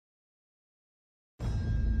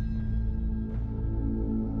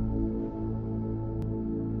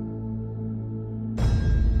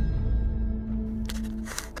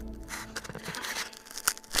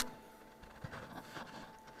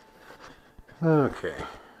Okay,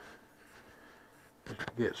 let's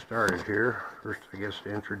get started here. First, I guess,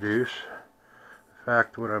 to introduce the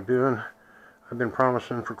fact what I'm doing. I've been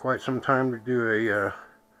promising for quite some time to do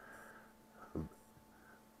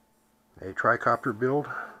a TriCopter build,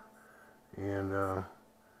 and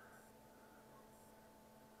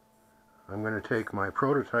I'm going to take my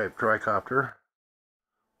prototype TriCopter,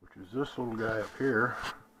 which is this little guy up here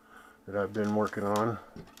that I've been working on,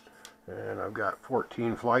 and I've got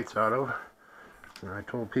 14 flights out of. And I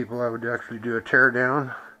told people I would actually do a tear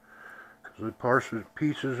down, because the parts,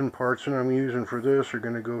 pieces and parts that I'm using for this are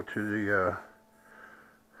going to go to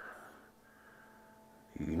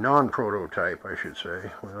the non-prototype, I should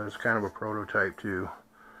say. Well, it's kind of a prototype too.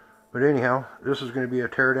 But anyhow, this is going to be a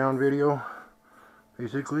tear down video,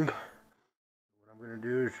 basically. What I'm going to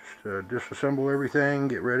do is just disassemble everything,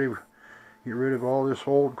 get rid of all this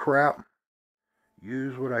old crap,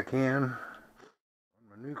 use what I can on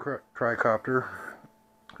my new TriCopter,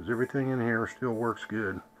 because everything in here still works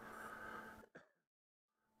good.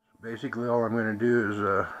 So basically all I'm going to do is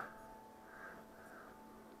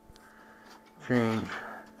change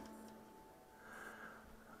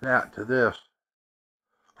that to this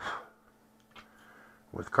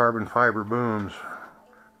with carbon fiber booms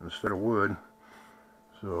instead of wood.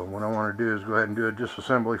 So what I want to do is go ahead and do a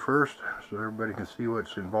disassembly first so everybody can see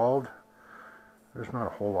what's involved. There's not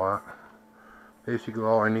a whole lot. Basically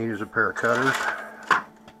all I need is a pair of cutters,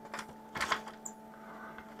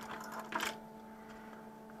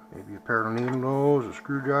 maybe a pair of needle nose, a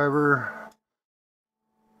screwdriver,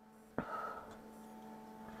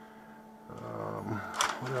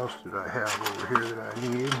 what else did I have over here that I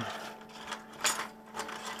need?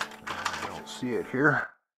 I don't see it here.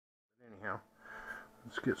 But anyhow,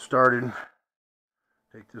 let's get started.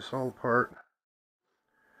 Take this all apart.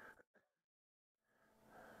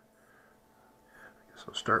 I guess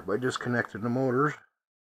I'll start by disconnecting the motors.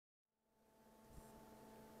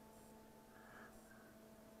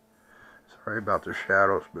 Sorry about the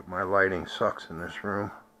shadows, but my lighting sucks in this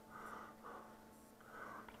room.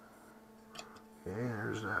 Okay,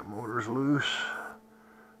 there's that, motor's loose.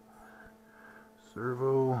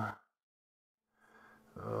 Servo.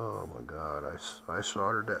 Oh my god, I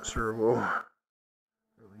soldered that servo.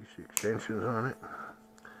 Release the extensions on it.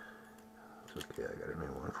 It's okay, I got a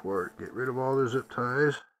new one for it. Get rid of all the zip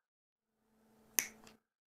ties.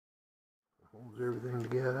 Holds everything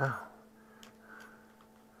together.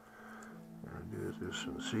 What I'm gonna do this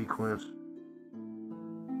in sequence.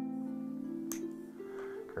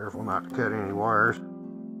 Careful not to cut any wires.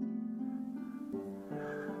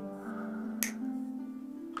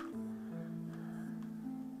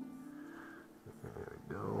 There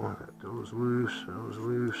we go. Got those loose, those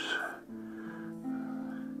loose.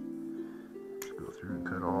 Let's go through and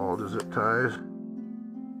cut all the zip ties.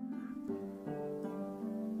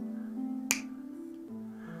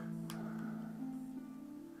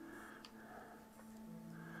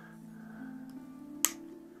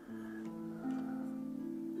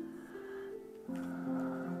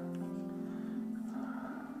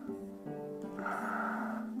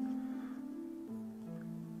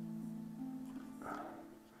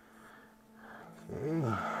 Okay,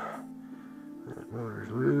 that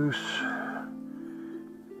motor's loose.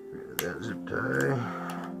 Get rid of that zip tie.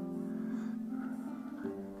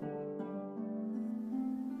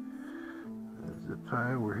 That zip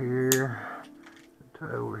tie over here. Zip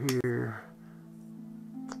tie over here.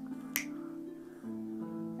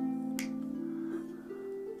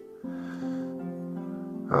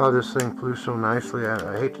 Oh, this thing flew so nicely.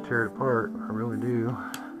 I hate to tear it apart. I really do.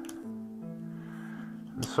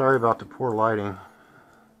 I'm sorry about the poor lighting.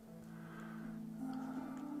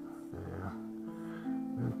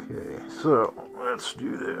 Okay, so let's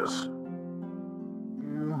do this.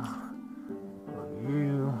 You, plug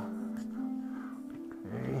you.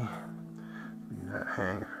 Okay, leave that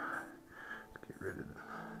hang. Let's get rid of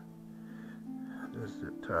this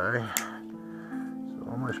zip tie. So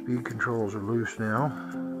all my speed controls are loose now.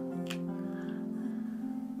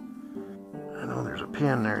 I know there's a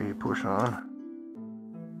pin there you push on.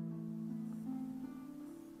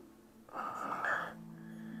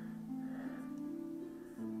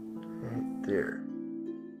 Right there.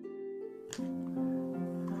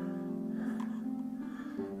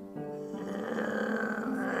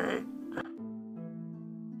 Alright.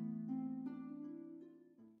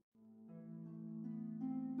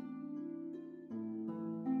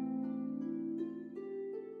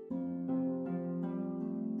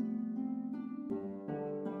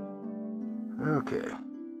 Okay.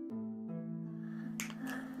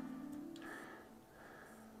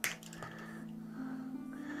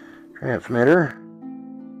 Transmitter.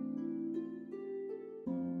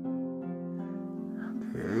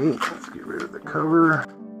 Okay, let's get rid of the cover.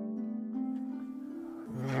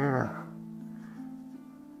 There.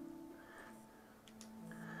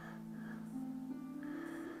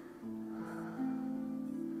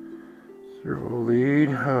 Servo lead.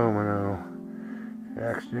 Oh no. I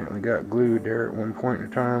accidentally got glued there at one point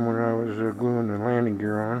in time when I was gluing the landing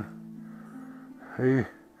gear on. Hey,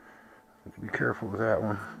 have to be careful with that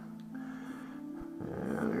one.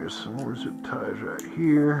 And there's some more zip ties right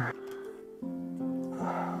here.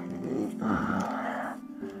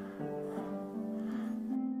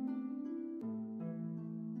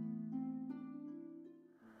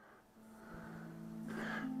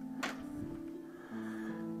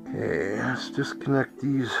 Okay, let's disconnect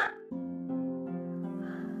these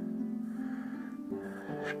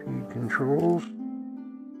speed controls.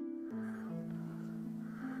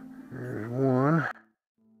 There's one. I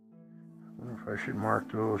wonder if I should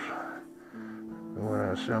mark those. And when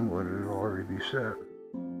I assemble it, it'll already be set.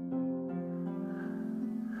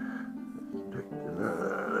 Take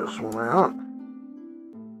this one out.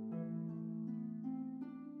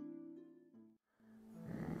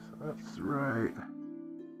 Okay, so that's the right,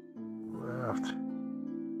 left,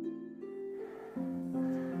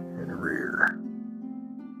 and the rear.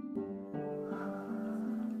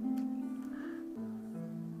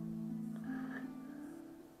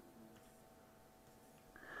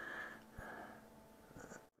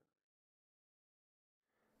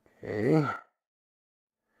 Okay,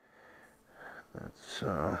 let's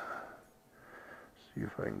see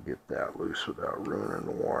if I can get that loose without ruining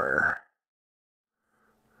the wire.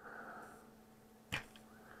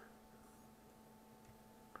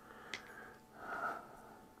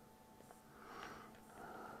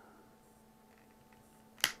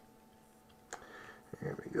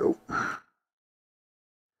 There we go.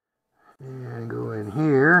 And go in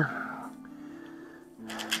here.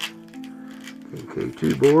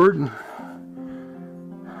 KK2 board.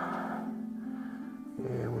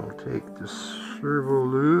 And we'll take the servo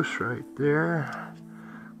loose right there,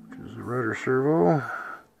 which is the rudder servo.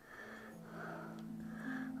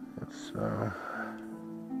 Let's do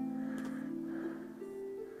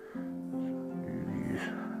these.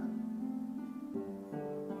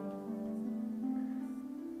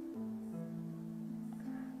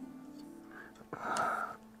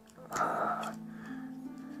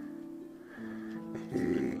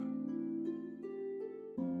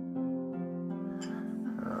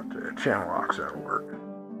 Channel locks, that'll work.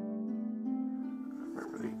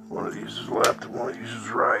 Remember, one of these is left and one of these is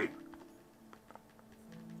right.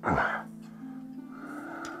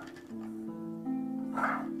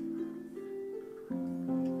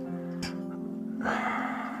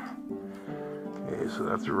 Okay, so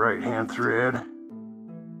that's a right hand thread.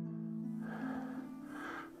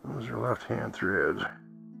 Those are left hand threads.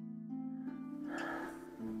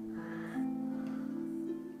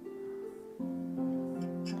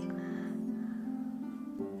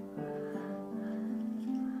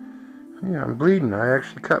 Yeah, I'm bleeding. I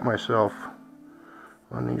actually cut myself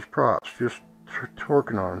on these props, just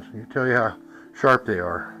torquing on them. So you tell you how sharp they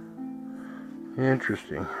are.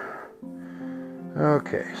 Interesting.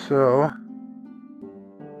 Okay, so I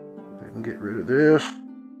can get rid of this.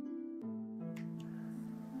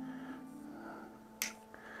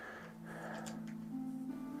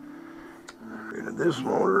 Get rid of this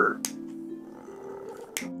motor.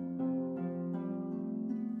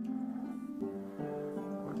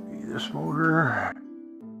 This motor,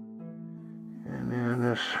 and then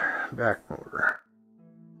this back motor.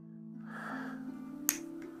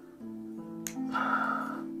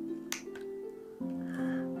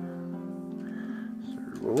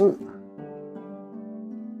 Servo.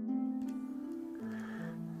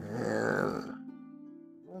 And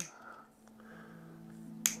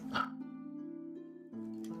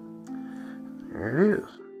there it is.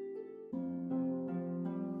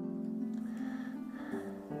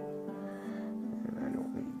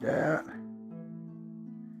 That, get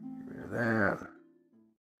rid of that,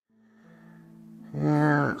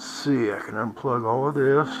 and let's see, I can unplug all of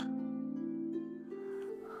this.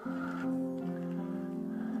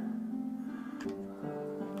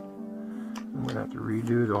 I'm going to have to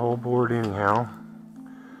redo the whole board anyhow.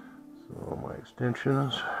 So my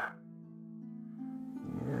extensions,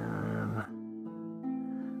 and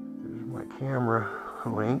there's my camera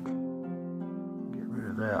link. Get rid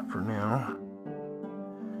of that for now.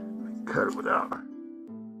 Cut it without.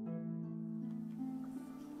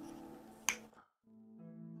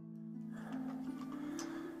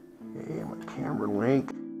 Okay, my camera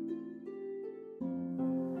link.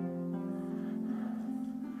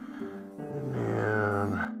 And then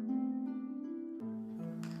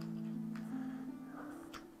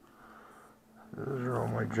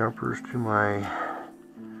jumpers to my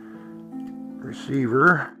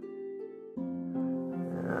receiver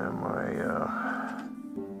and my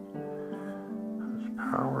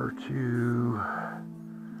power to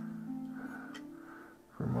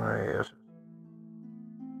for my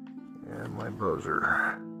and my buzzer.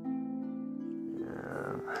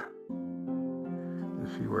 And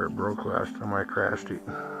let's see where it broke last time I crashed it.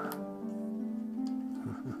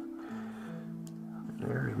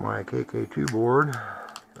 There's my KK2 board.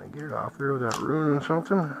 Can I get it off there without ruining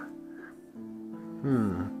something?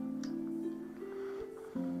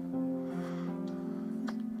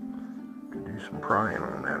 Could do some prying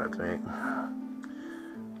on that, I think.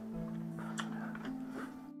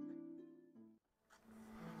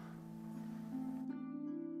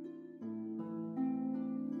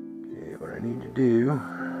 Okay, what I need to do,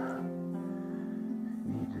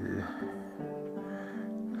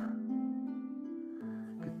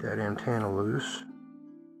 that antenna loose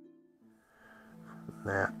from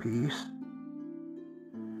that piece.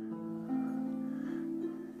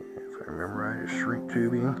 If I remember right, it's shrink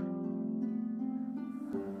tubing.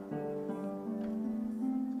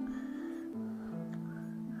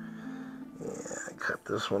 Yeah, I cut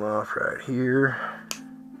this one off right here.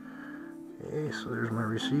 Okay, so there's my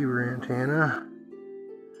receiver antenna.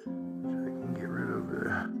 So I can get rid of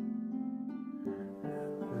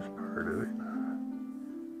this part of it.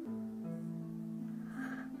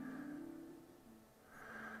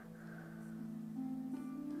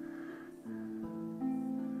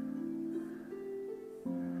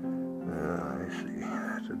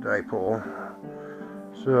 Dipole,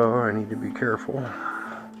 so I need to be careful.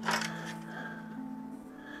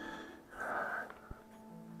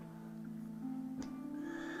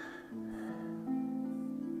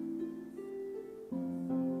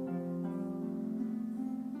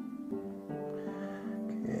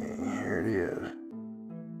 Okay, here it is.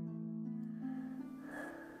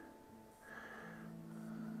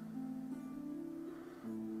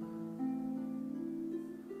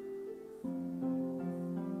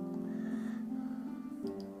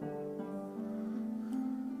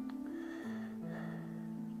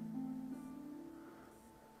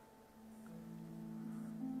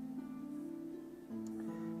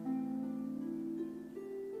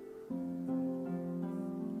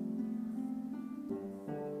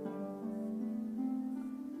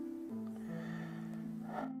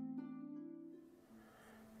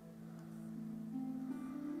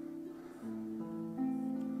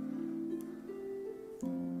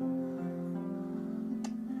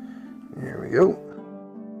 There we go.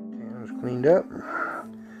 Antenna's cleaned up.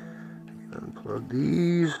 Unplug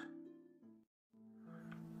these.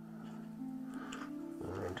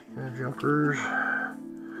 Antenna jumpers.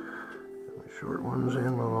 The short ones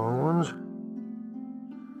and the long ones.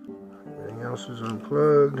 Everything else is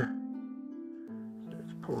unplugged.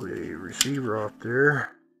 Let's pull the receiver off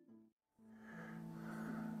there.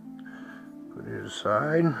 Put it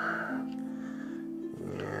aside.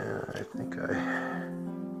 Yeah, I think I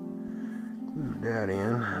glued that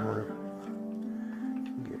in. I want to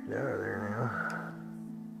get it out of there now.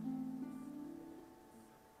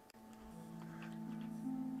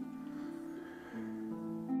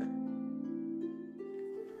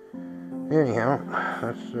 Anyhow,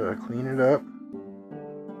 let's clean it up.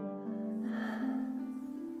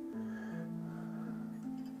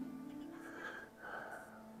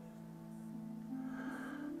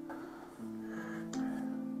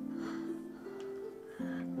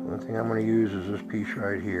 One thing I'm going to use is this piece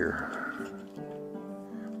right here.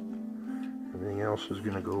 Everything else is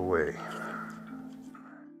going to go away.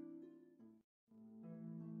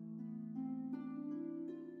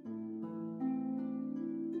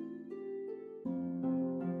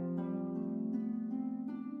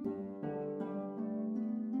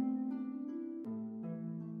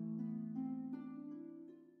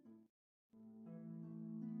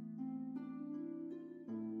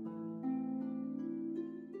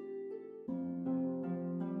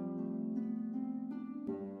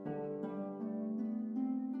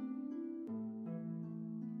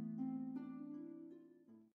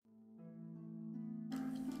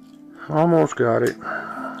 Almost got it.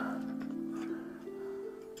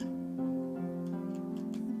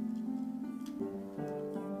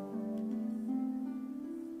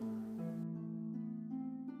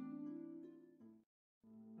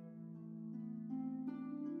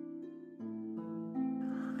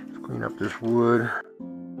 Let's clean up this wood.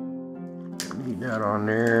 Need that on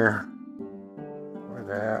there. Or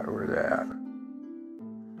that, or that.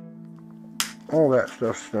 All that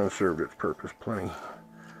stuff's done served its purpose plenty.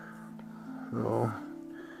 So,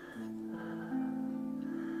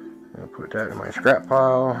 I'll put that in my scrap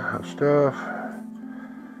pile of stuff. A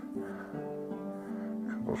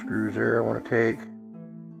couple screws there I want to take.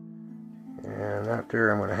 And that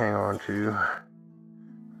there I'm going to hang on to.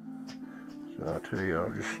 So I'll tell you,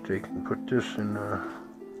 I'll just take and put this in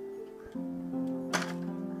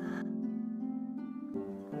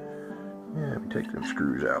yeah, let me take them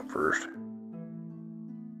screws out first.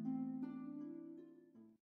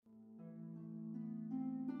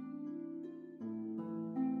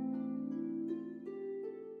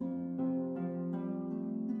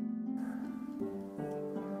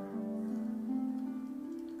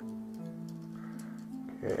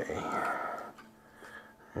 Okay,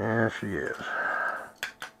 there she is.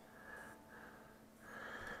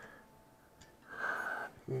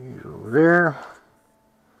 He's over there.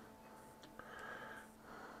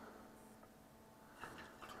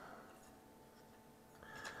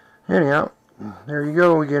 Anyhow, there you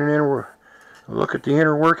go. We get a look at the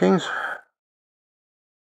inner workings.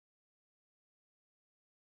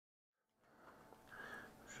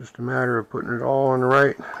 It's just a matter of putting it all in the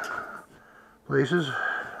right places.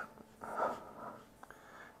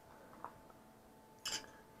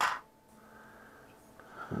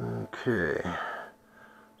 Okay,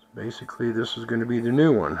 so basically this is going to be the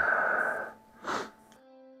new one.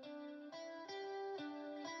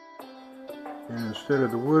 And instead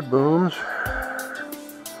of the wood booms,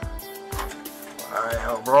 I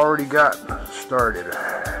have already got started.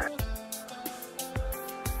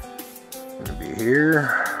 It's going to be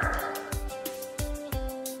here.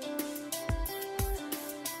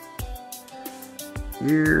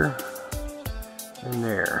 Here. And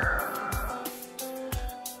there.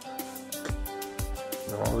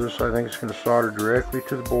 And all this I think is going to solder directly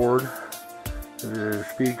to the board. To the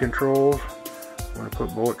speed controls. I'm going to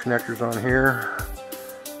put bullet connectors on here.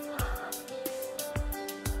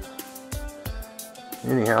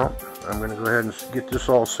 Anyhow, I'm going to go ahead and get this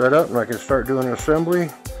all set up and I can start doing an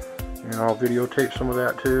assembly, and I'll videotape some of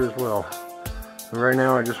that too as well. But right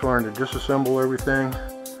now I just wanted to disassemble everything,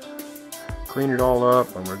 clean it all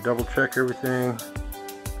up. I'm going to double check everything.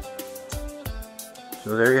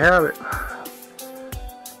 So there you have it.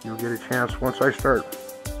 You'll get a chance once I'll start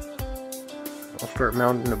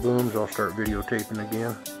mounting the booms. I'll start videotaping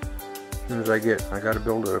again as soon as I got to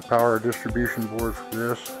build a power distribution board for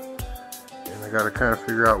this, and I got to kind of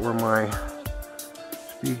figure out where my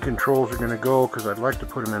speed controls are going to go, because I'd like to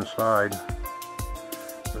put them inside.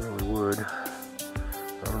 I really would.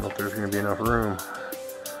 I don't know if there's going to be enough room.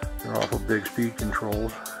 They're awful big speed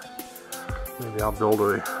controls. Maybe I'll build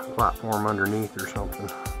a platform underneath or something.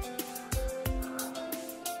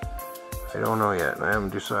 I don't know yet. I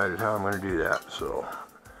haven't decided how I'm going to do that. So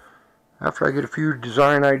after I get a few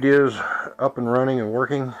design ideas up and running and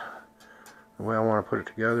working the way I want to put it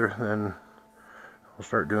together, then I'll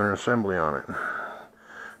start doing an assembly on it.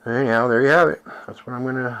 Anyhow, there you have it. That's what I'm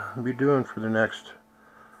going to be doing for the next,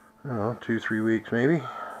 I don't know, 2-3 weeks maybe.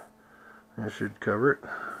 That should cover it.